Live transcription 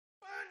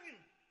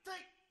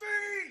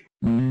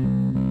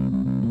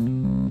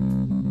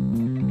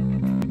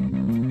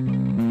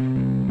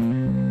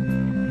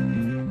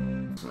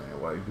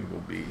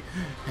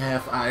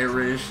half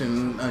Irish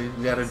and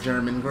you got a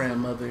German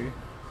grandmother.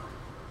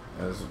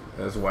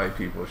 As white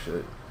people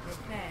should.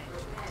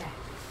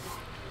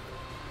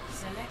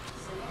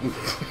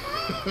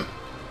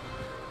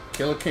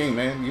 Kill a king,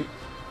 man. You.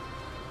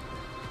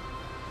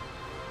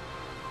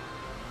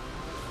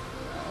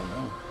 I don't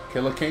know.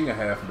 Kill a king, a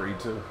half breed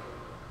too.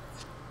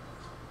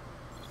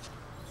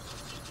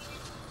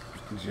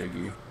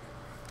 Jiggy.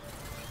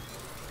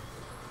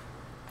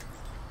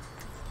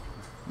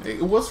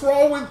 Hey, what's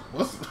wrong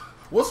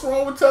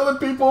with telling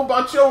people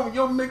about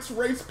your mixed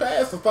race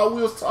past? I thought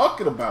we was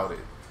talking about it.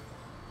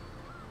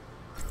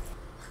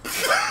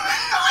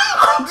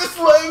 I'm just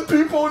letting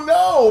people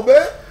know,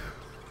 man.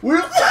 We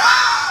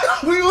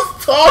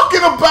was talking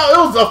about, it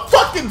was a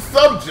fucking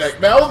subject,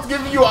 man. I was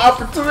giving you an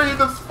opportunity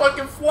to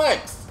fucking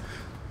flex.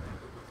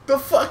 The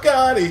fuck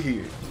out of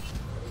here.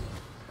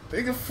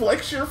 They can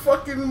flex your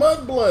fucking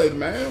mudblood,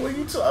 man. What are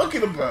you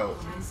talking about?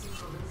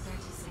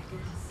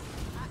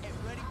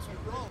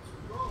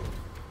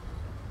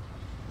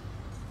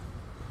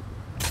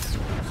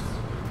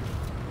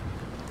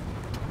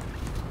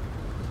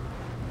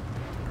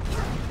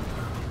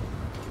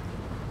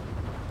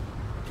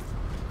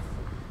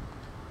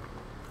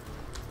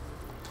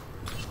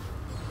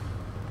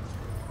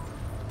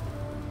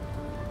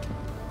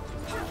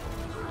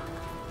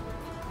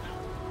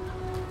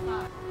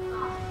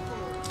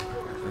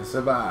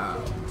 Survive.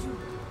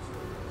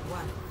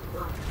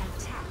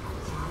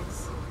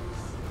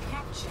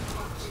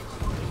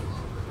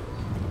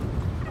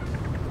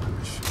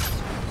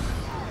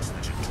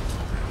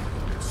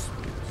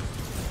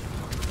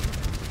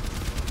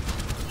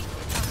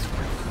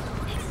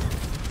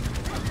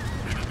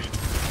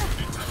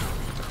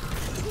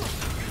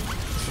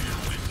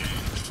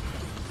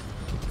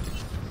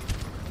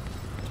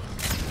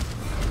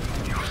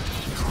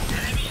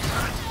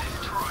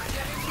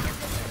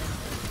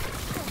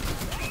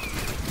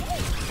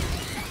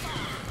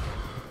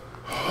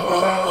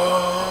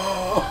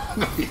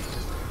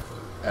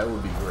 That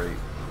would be great.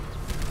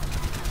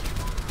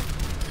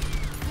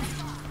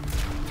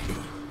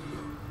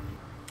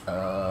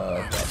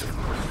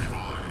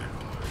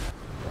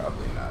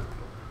 Probably not.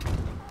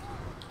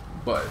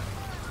 But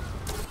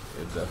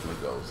it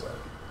definitely goes up.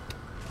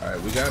 All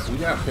right, we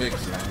got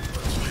picks, man.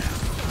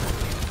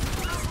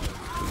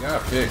 We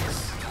got picks.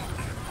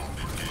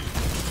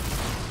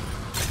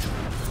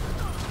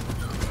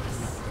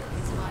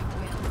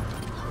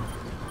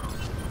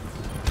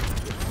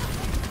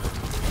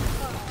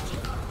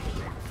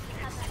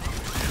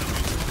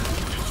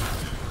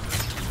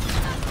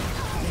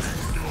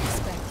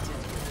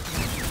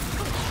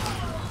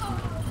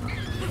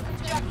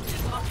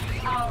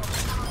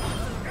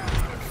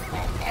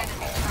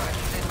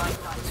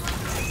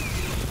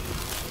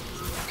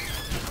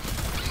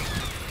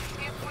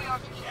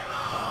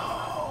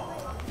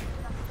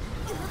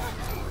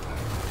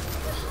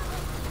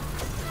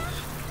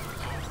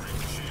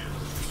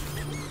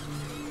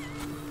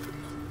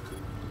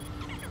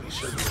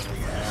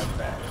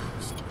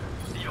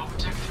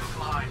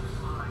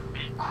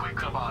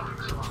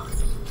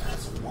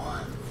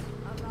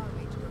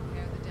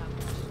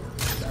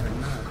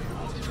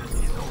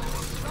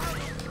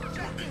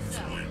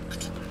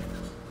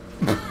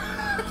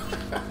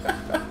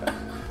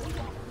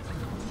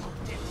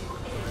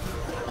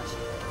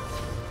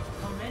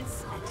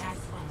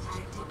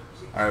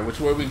 Alright, which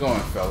way we going,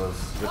 fellas?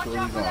 Which way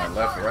we going?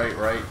 Left, right,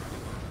 right?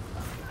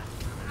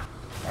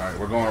 Alright,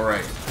 we're going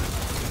right.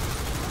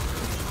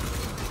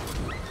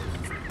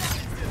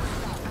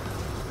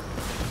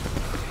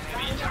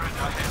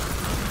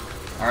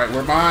 Alright,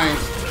 we're behind.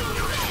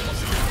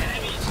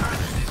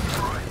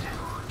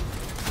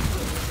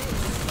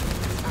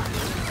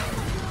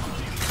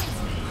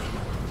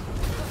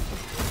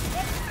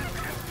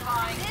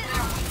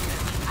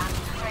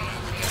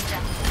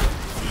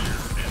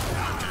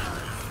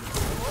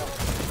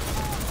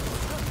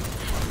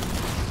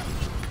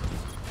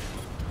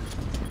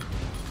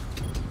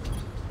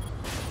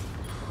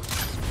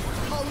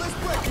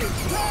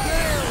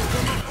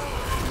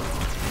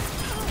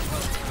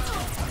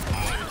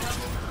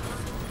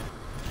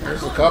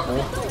 There's a couple.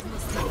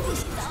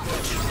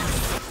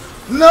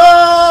 No!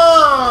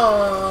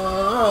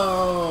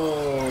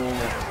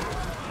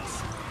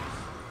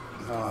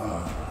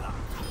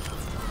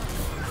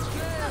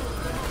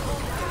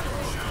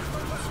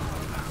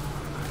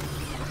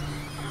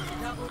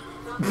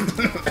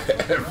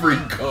 Every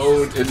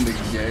code in the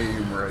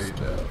game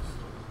right now.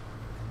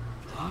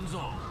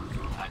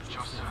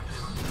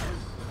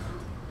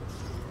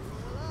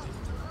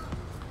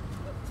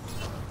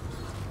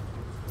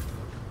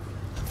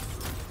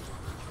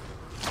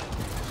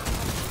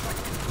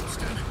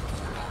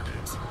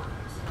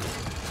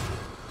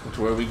 Which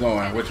way are we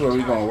going? Which way are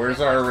we going?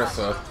 Where's our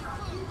Arissa?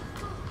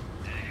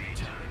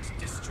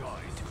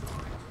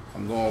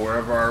 I'm going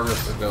wherever our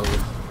Arissa goes.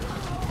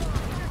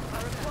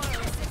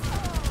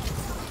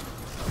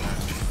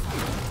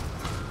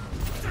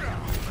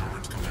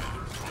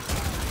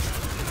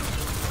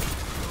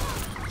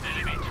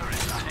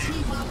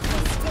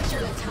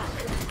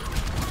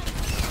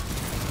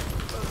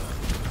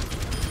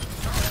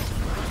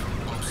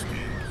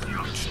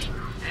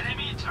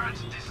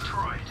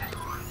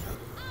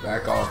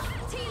 Back off.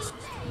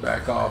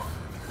 Back off.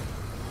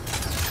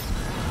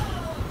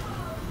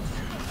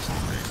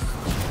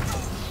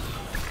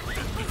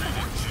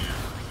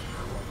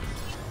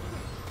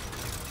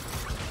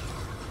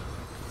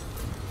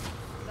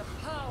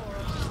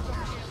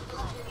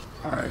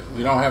 Alright,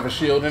 we don't have a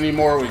shield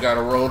anymore. We got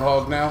a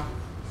Roadhog now.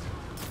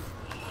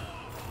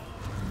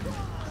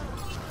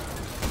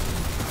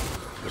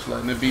 Just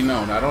letting it be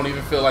known. I don't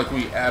even feel like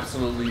we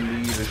absolutely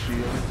need a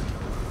shield.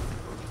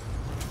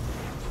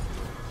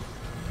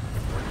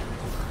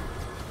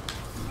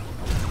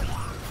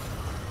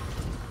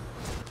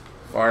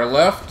 Fire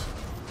left.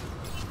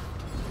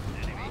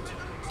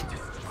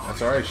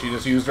 That's alright, she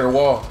just used her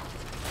wall.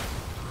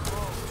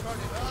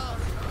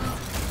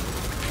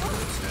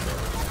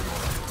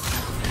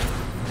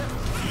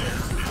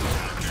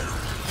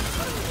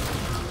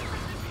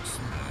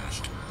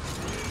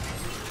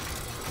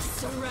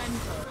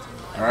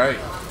 Alright.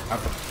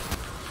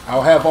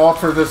 I'll have ult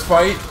for this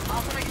fight.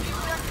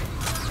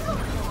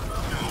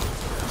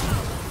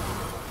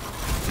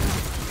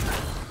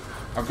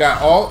 I've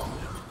got ult.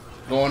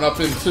 Going up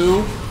in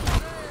 2,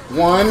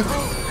 1.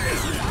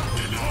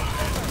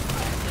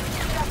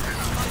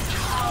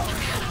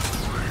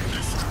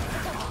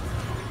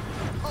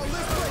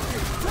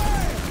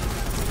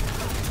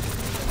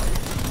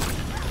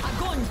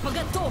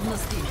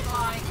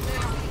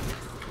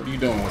 What are you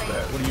doing with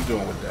that? What are you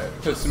doing with that?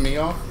 Pissing me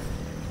off?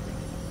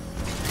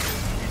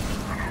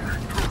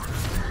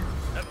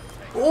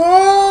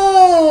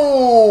 Oh,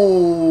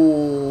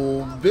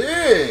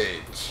 bitch.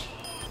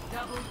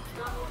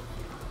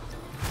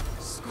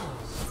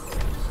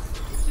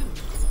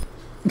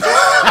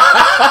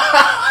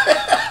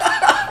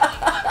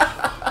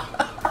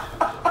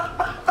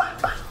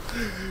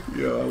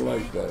 Yo, I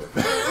like that.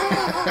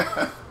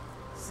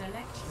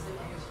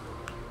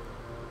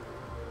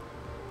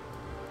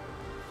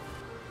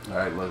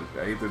 Alright, look,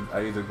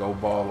 I either go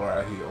ball or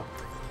I heal.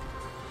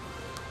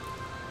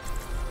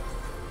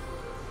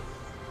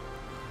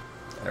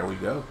 There we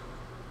go.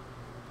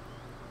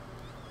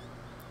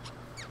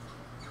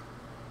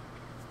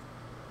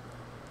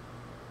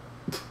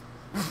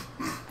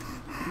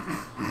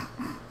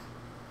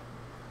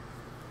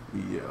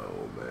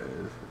 Yo,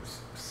 man.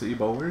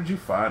 Sibo, where'd you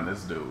find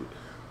this dude?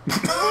 Where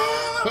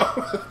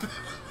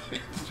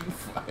did you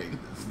find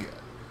this guy?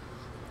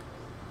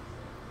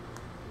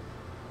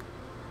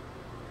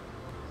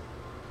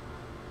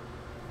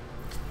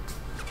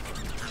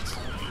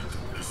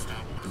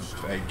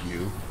 Thank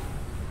you.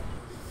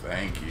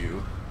 Thank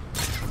you.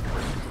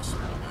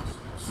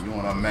 You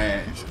want a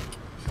man?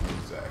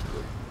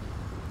 Exactly.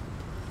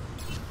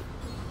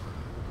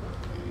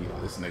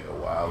 Yo, this nigga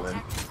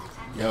wildin'.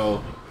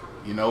 Yo,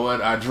 you know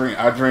what? I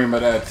dream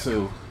of that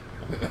too.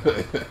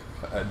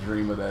 I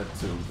dream of that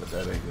too, but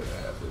that ain't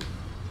gonna happen.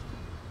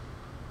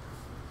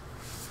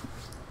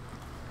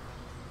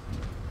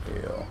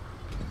 Hell.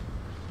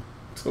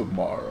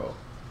 Tomorrow.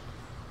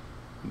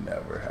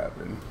 Never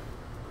happen.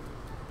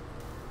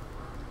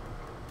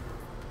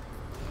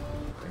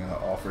 I'm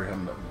gonna offer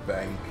him the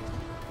bank.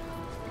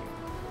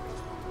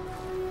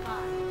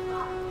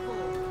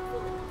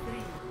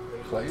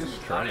 Play is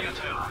trash.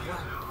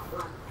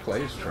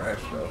 Play is trash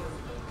though.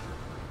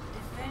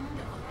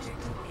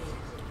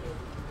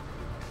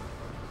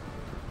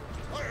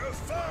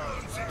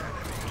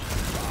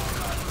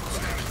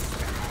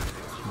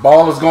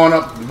 Ball is going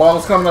up. Ball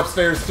is coming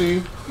upstairs to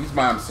you. He's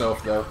by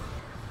himself though.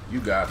 You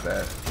got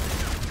that.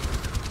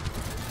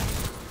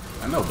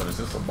 I know, but it's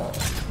just a ball.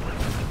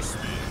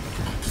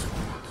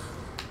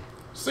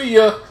 See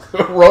ya.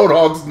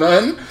 Roadhog's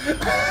done.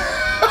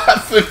 I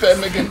sent that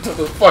nigga into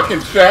the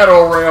fucking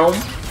shadow realm.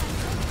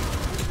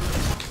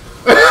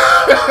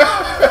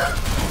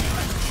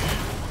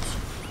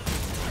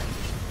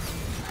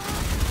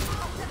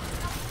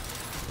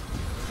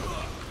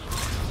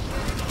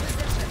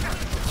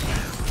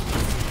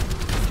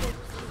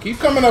 Keep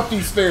coming up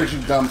these stairs,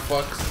 you dumb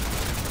fucks.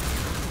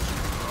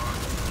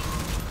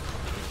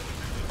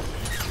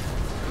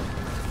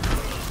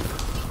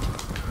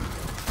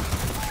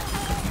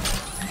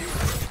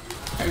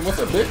 Hey, what's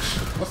up, bitch?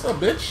 What's up,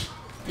 bitch?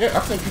 Yeah,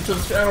 I sent you to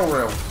the shadow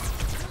realm.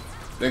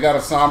 They got a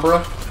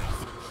Sombra.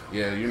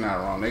 Yeah, you're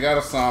not wrong. They got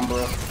a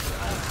Sombra.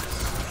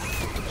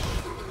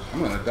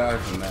 I'm gonna die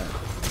from that.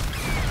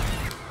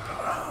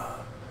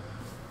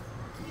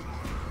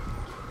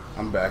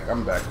 I'm back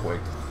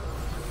quick.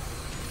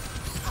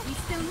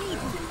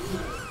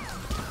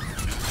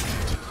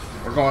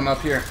 We're going up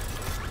here.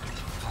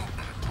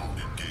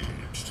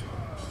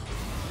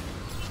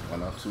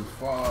 Went up too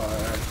far.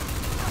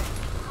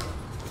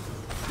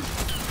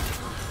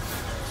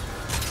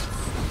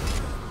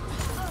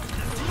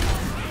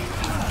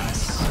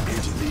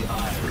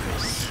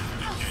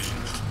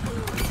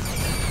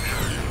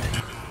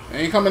 They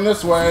ain't coming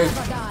this way.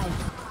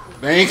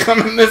 They ain't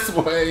coming this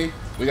way.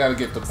 We gotta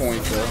get the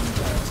point though.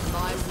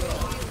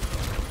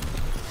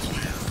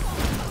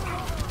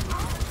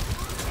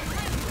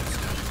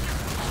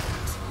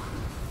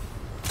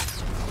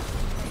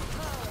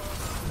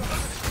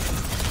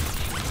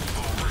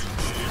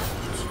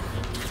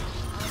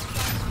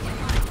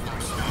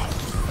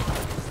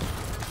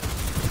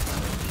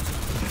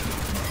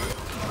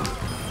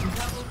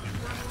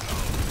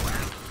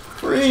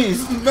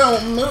 Please,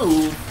 don't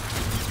move.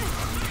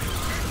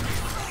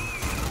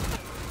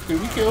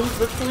 Can we kill this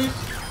bitch, please?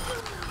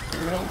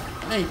 No.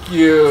 Thank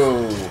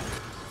you.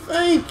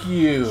 Thank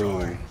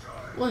you.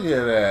 Look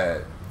at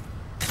that.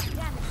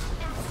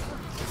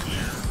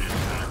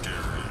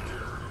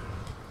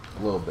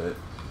 A little bit.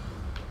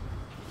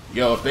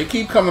 Yo, if they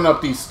keep coming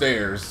up these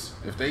stairs,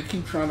 if they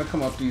keep trying to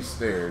come up these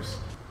stairs,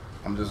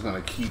 I'm just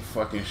gonna keep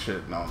fucking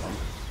shitting on them.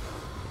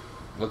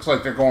 Looks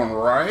like they're going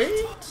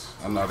right.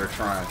 Oh no, they're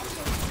trying.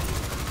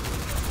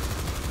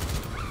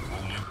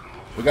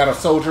 We got a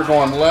soldier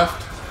going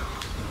left.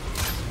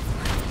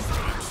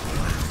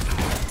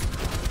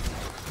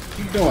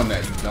 Keep doing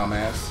that, you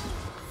dumbass.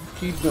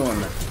 Keep doing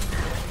that.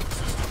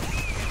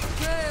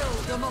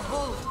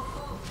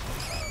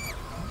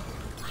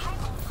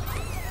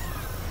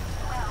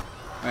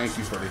 Thank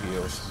you for the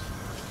heals.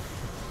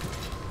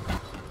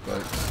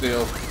 But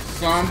still,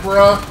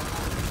 Sombra.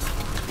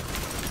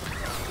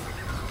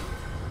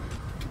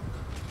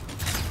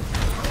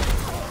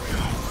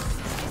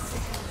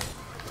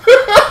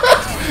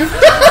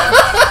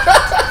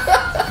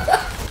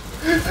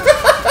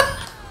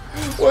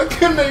 What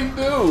can they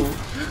do?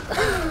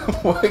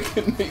 What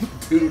can they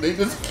do? They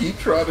just keep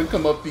trying to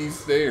come up these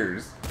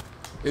stairs.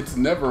 It's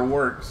never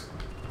worked.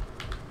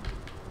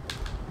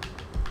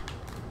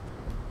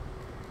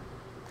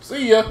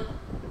 See ya.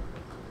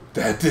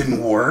 That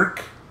didn't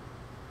work.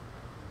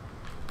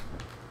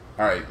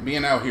 Alright,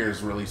 being out here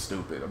is really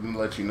stupid. I'm gonna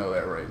let you know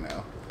that right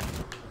now.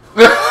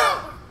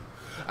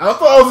 I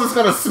thought I was just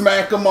gonna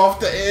smack him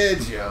off the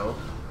edge, yo.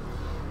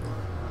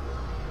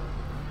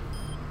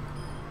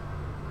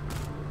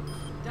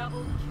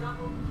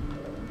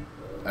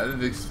 I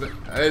didn't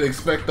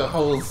expect the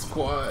whole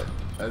squad.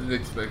 I didn't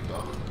expect the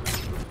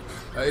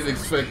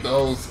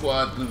whole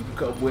squad to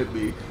come with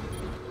me.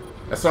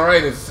 That's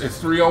alright, it's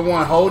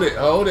 301. Hold it,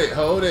 hold it,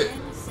 hold it.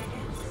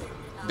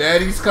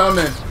 Daddy's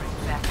coming.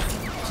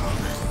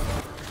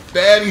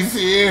 Daddy's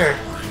here.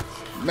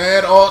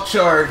 Mad alt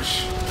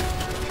charge.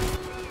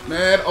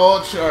 Mad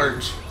alt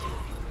charge.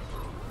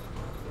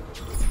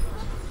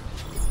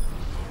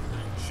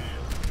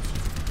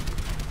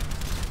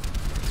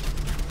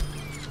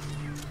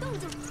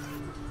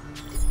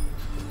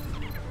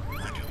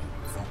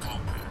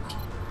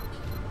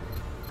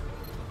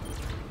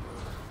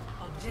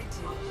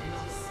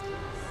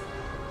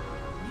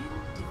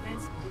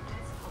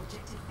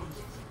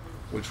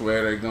 Which way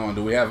are they going?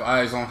 Do we have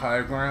eyes on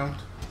high ground?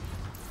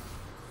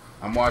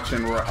 I'm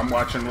watching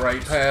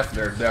right path.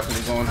 They're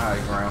definitely going high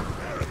ground.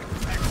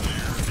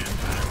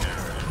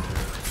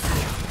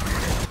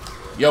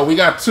 Yo, we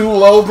got 2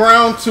 low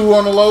ground, 2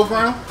 on the low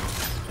ground.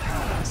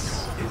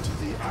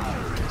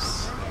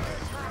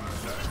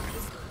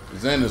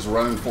 Zen is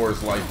running for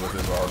his life with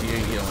his all. He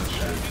ain't healing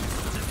shit.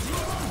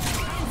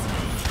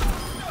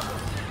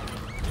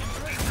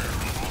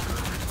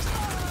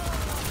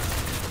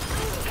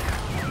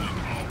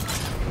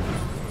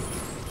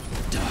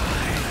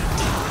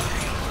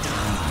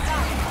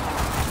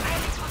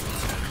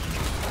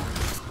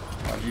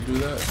 Do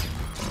that?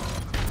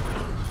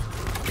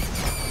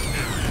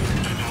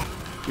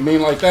 You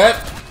mean like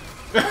that?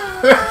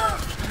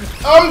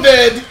 I'm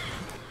dead.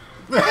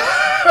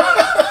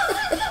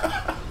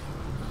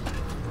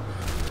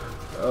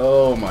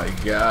 Oh my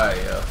god,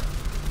 yeah.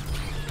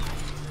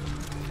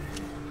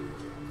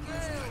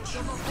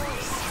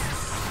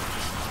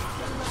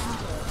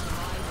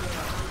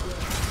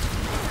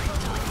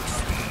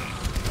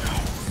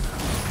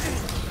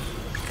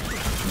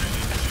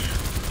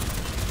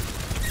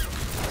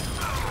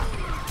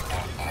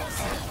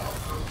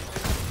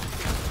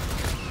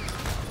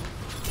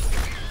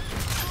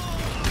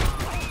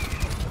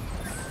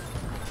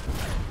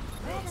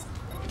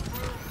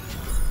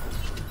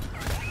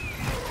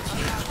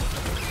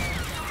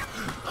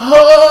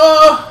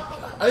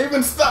 I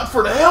even stopped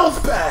for the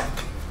health pack.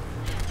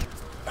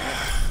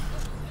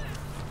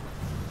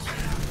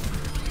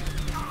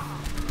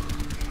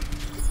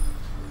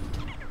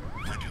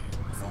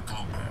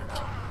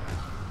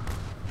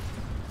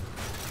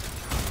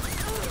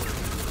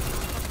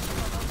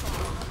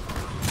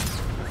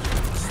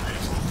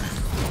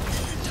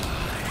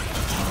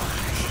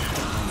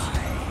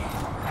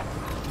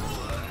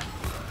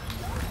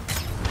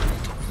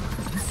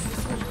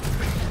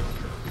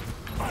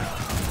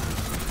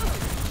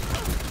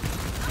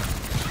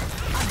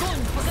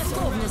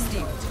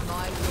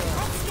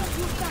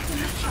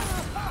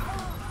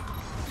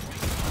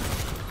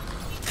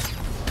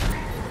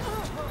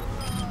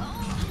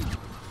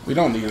 We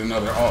don't need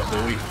another alt, do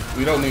we?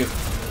 We don't need...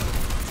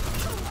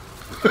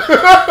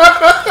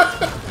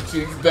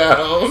 She's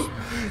down.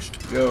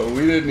 Yo,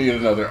 we didn't need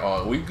another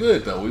alt. We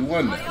good, though. We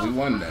won that. We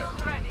won that.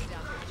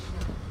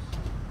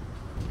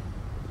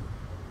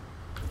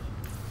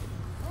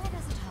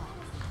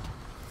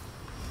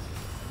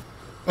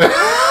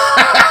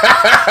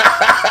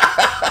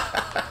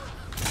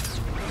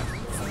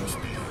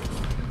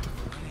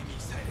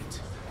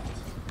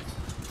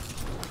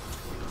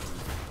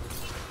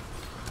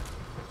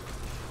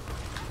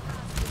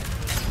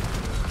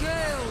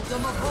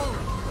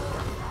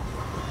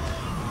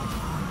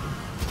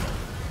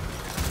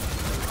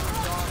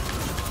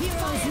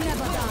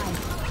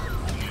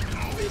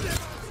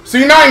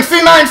 C9,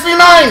 C9,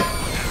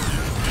 C9!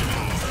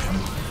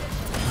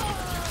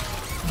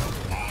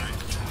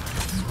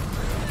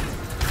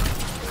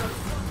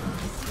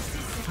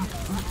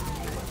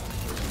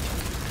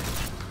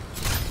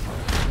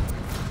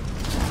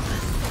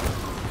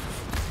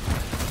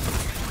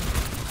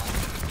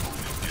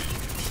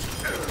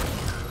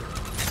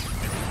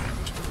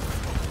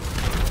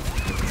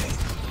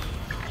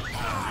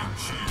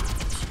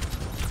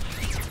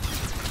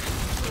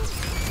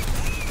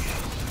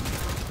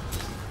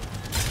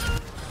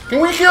 Can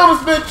we kill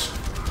this bitch?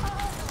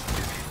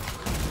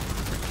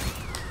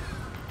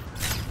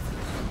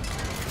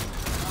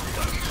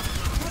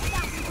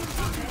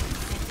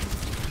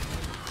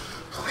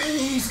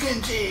 Please,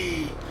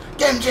 Genji!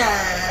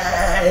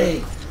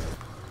 Genji!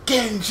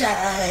 Genji!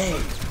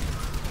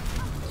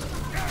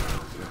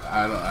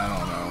 I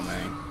don't know,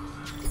 man.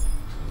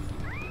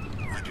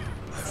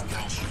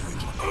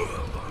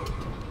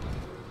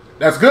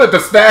 That's good. The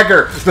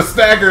stagger. The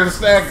stagger. The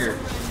stagger.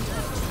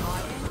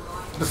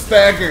 The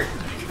stagger.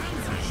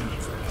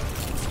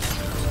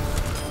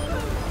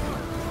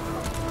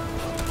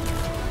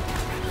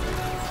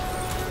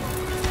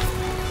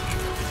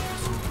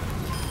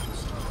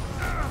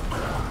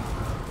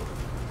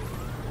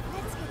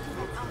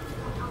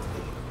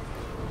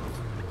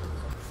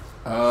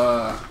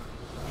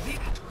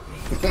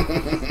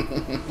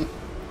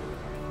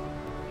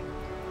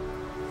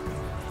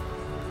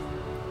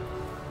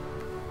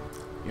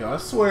 Yo, I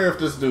swear if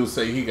this dude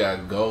say he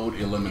got gold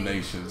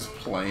eliminations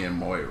playing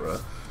Moira,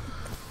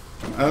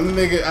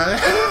 nigga,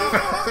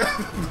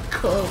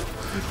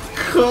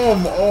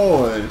 come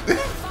on.